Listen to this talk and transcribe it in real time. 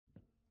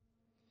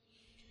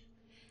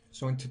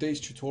So in today's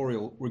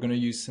tutorial, we're going to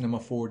use Cinema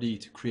 4D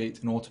to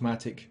create an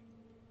automatic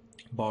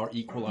bar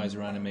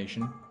equalizer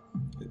animation.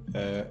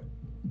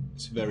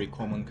 It's a very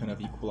common kind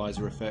of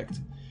equalizer effect.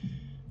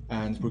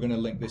 And we're going to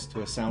link this to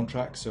a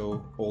soundtrack,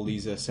 so all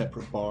these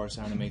separate bars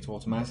animate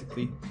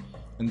automatically.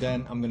 And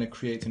then I'm going to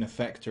create an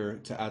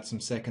effector to add some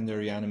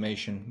secondary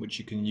animation, which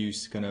you can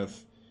use to kind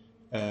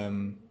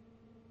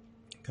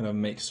of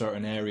make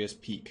certain areas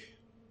peak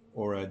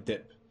or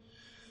dip.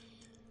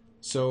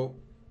 So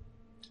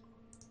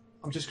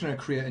I'm just going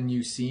to create a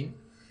new scene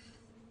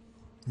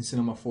in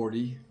Cinema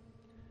 4D,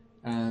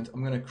 and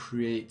I'm going to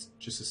create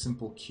just a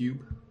simple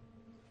cube,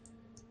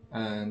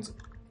 and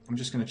I'm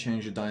just going to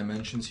change the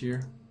dimensions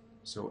here.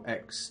 So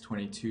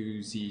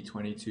x22,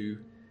 z22,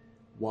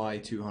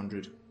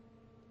 y200.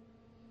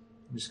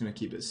 I'm just going to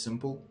keep it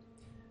simple.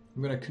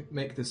 I'm going to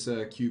make this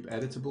cube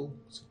editable,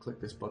 so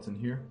click this button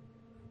here.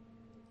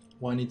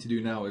 What I need to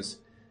do now is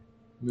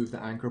move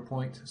the anchor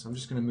point, so I'm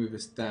just going to move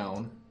this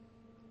down,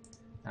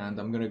 and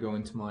I'm going to go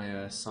into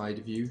my side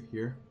view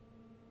here.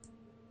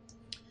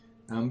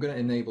 And I'm going to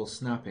enable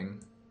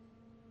snapping.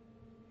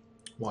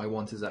 What I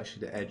want is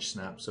actually the edge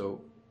snap, so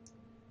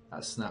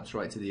that snaps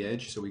right to the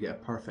edge, so we get a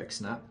perfect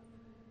snap.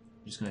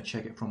 I'm just going to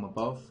check it from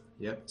above.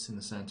 Yep, it's in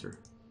the center.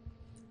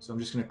 So I'm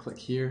just going to click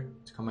here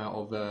to come out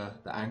of the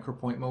anchor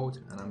point mode,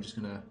 and I'm just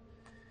going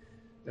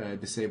to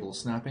disable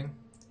snapping.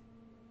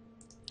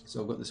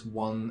 So I've got this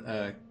one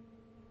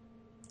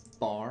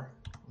bar,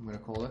 I'm going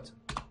to call it.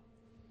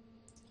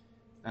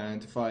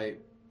 And if I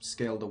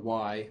scale the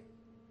Y,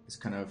 it's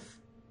kind of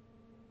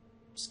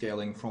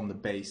scaling from the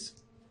base.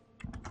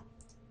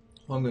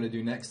 What I'm going to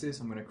do next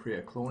is I'm going to create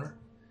a cloner,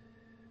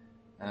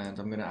 and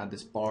I'm going to add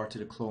this bar to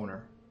the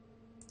cloner,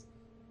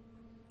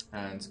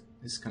 and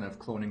it's kind of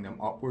cloning them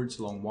upwards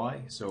along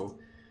Y. So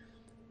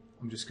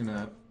I'm just going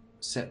to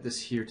set this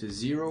here to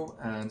 0,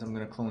 and I'm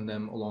going to clone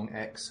them along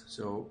X.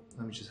 So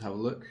let me just have a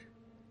look.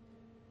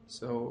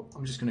 So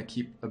I'm just going to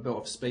keep a bit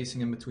of spacing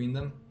in between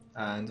them,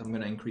 and I'm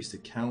going to increase the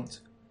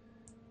count,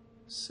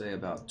 say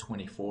about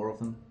 24 of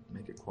them,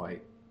 make it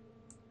quite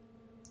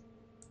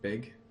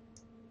big.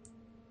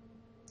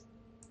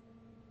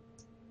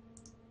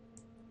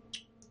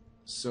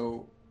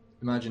 So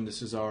imagine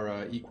this is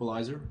our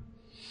equalizer.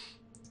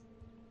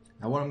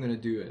 Now what I'm going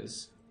to do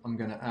is I'm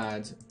going to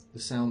add the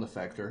sound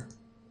effector.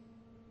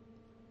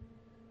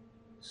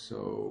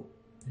 So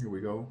here we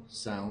go,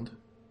 sound.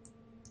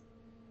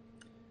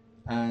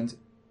 And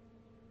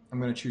I'm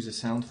going to choose a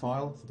sound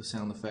file for the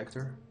sound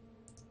effector.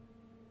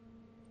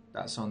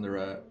 That's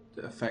under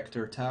the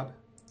effector tab.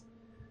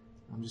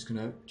 I'm just going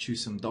to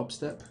choose some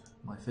dubstep,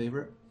 my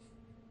favorite.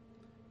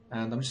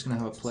 And I'm just going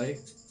to have a play.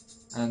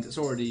 And it's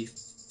already,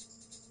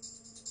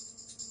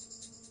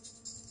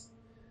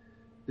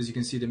 as you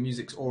can see, the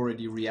music's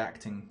already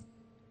reacting.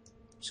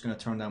 I'm just going to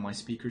turn down my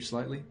speakers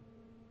slightly.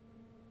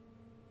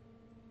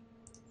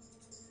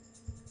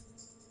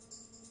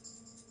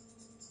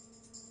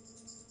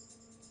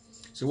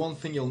 So one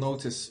thing you'll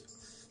notice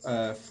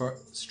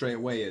straight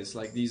away is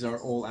like these are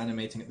all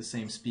animating at the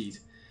same speed,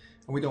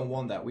 and we don't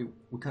want that. We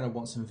kind of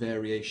want some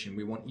variation.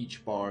 We want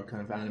each bar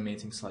kind of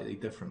animating slightly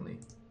differently.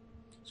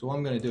 So what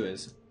I'm going to do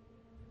is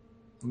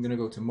I'm going to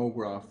go to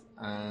MoGraph,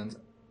 and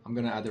I'm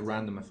going to add a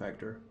random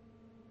effector.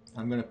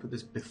 I'm going to put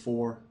this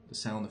before the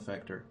sound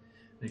effector.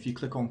 And if you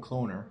click on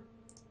Cloner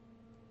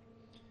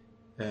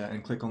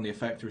and click on the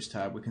Effectors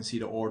tab, we can see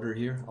the order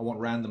here. I want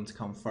random to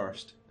come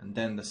first, and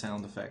then the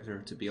sound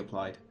effector to be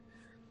applied.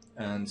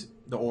 And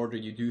the order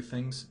you do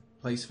things,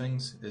 place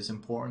things, is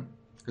important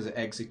because it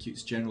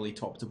executes generally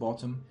top to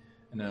bottom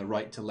and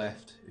right to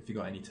left if you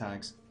got any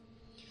tags.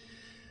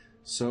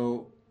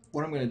 So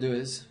what I'm going to do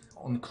is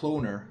on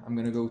Cloner, I'm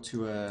going to go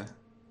to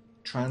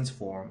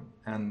Transform,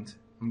 and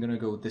I'm going to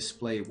go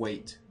Display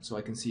Weight, so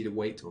I can see the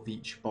weight of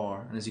each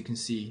bar. And as you can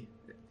see,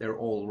 they're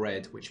all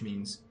red, which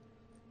means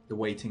the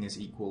weighting is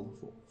equal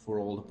for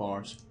all the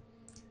bars.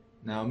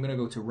 Now I'm going to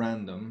go to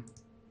Random,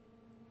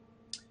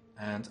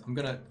 and I'm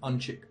going to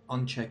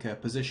uncheck a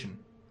position,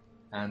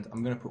 and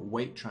I'm going to put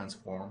weight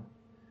transform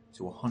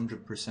to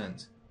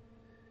 100%.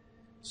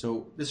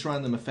 So this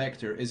random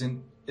effector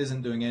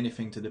isn't doing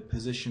anything to the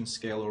position,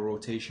 scale, or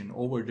rotation.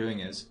 All we're doing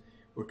is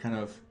we're kind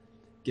of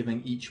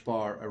giving each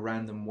bar a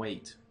random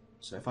weight.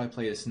 So if I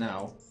play this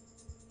now,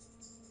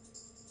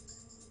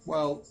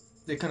 well,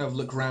 they kind of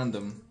look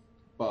random,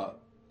 but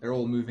they're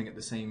all moving at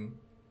the same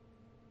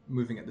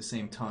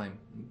time.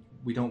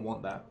 We don't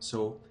want that.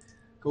 So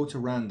go to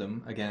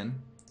Random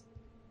again,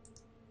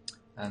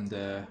 and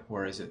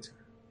where is it?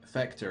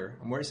 Effector,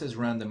 and where it says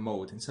Random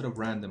Mode, instead of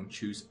Random,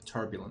 choose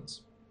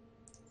Turbulence.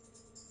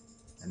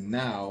 And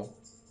now,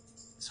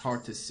 it's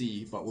hard to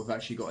see, but we've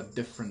actually got a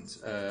different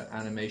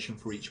animation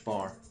for each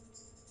bar.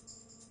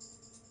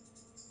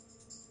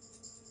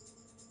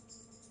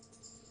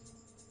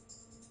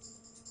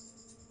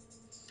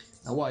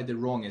 Now what I did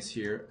wrong is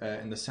here,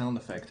 in the sound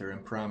effector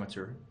and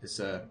parameter,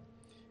 is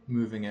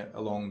moving it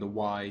along the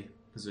Y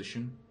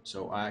position.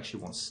 So I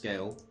actually want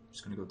scale. I'm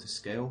just going to go to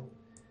scale,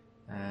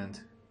 and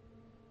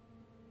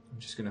I'm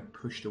just going to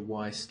push the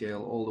Y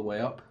scale all the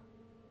way up.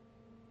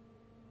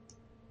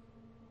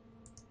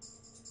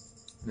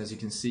 And as you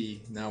can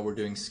see, now we're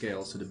doing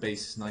scale, so the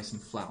bass is nice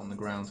and flat on the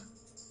ground.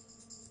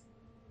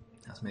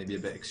 That's maybe a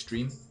bit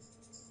extreme.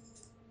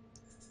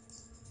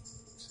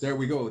 So there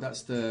we go,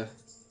 that's the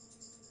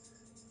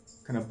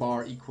kind of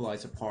bar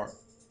equalizer part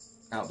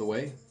out the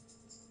way.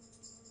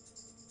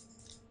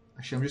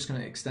 Actually, I'm just going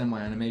to extend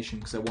my animation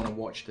because I want to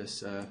watch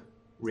this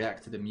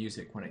react to the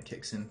music when it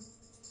kicks in.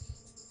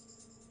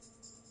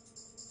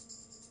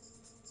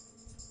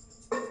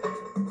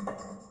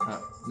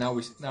 Now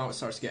it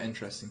starts to get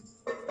interesting.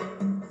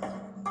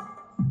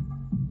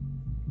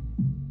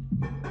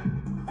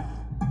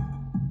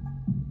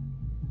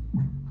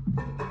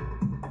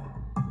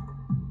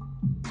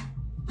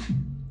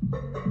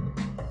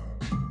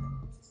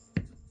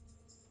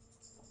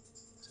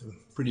 So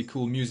pretty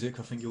cool music,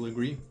 I think you'll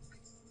agree.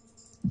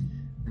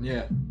 And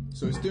yeah,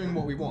 so it's doing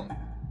what we want.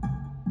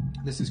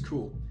 This is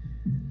cool.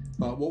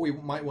 But what we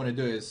might want to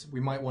do is we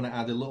might want to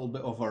add a little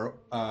bit of our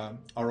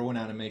own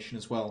animation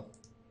as well.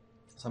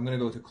 So I'm going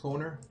to go to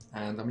Cloner,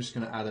 and I'm just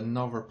going to add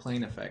another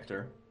plane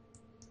effector,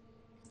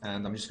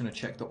 and I'm just going to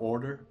check the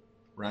order,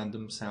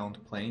 random sound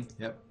plane,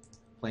 yep,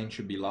 plane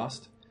should be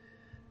last,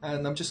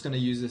 and I'm just going to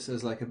use this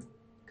as like a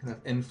kind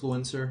of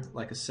influencer,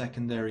 like a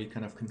secondary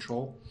kind of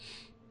control.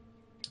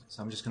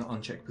 So I'm just going to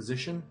uncheck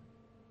position,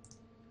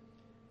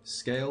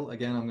 scale,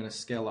 again I'm going to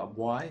scale up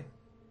Y,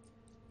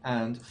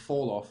 and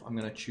fall off I'm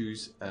going to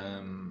choose,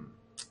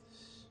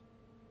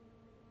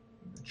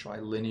 try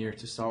linear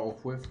to start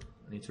off with.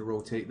 I need to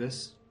rotate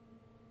this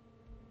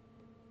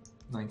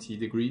 90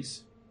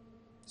 degrees,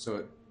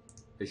 so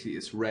basically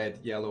it's red,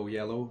 yellow,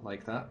 yellow,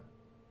 like that.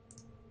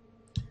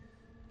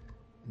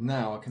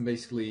 Now I can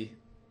basically,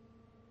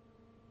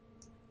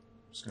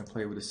 just going to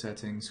play with the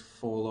settings,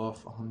 fall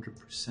off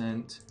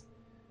 100%,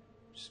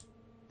 just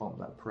bump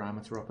that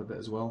parameter up a bit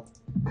as well.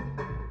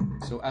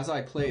 So as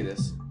I play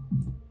this,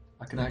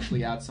 I can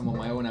actually add some of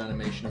my own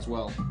animation as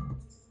well.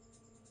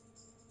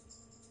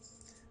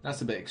 That's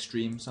a bit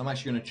extreme, so I'm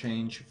actually going to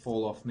change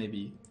fall off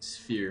maybe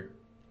sphere,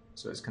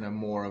 so it's kind of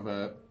more of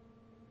a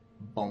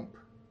bump.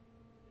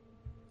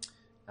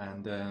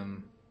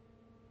 And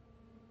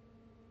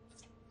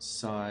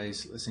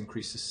size, let's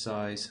increase the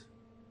size.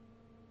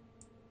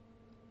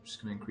 I'm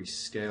just going to increase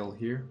scale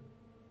here.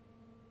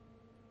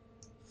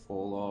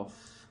 Fall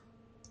off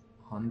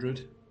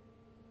 100,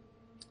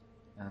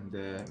 and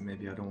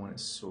maybe I don't want it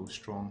so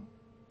strong.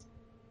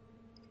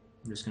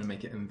 I'm just going to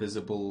make it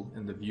invisible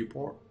in the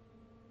viewport.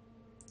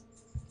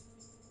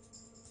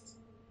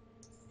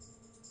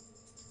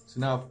 So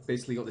now I've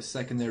basically got this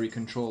secondary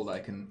control that I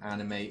can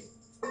animate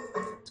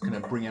to kind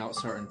of bring out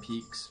certain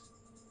peaks.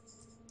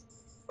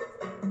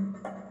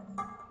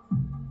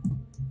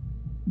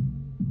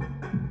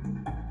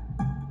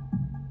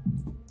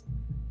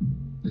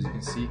 As you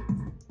can see.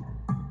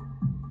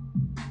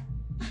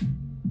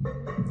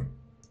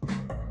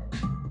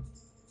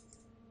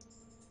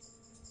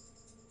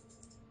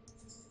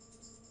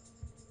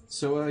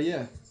 So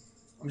yeah,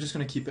 I'm just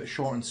going to keep it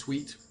short and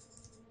sweet.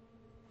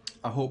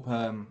 I hope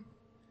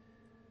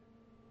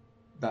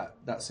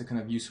that's a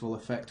kind of useful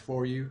effect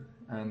for you,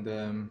 and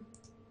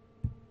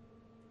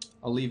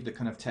I'll leave the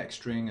kind of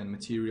texturing and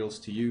materials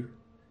to you.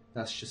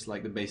 That's just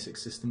like the basic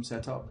system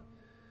setup,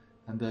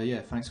 and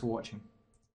yeah, thanks for watching.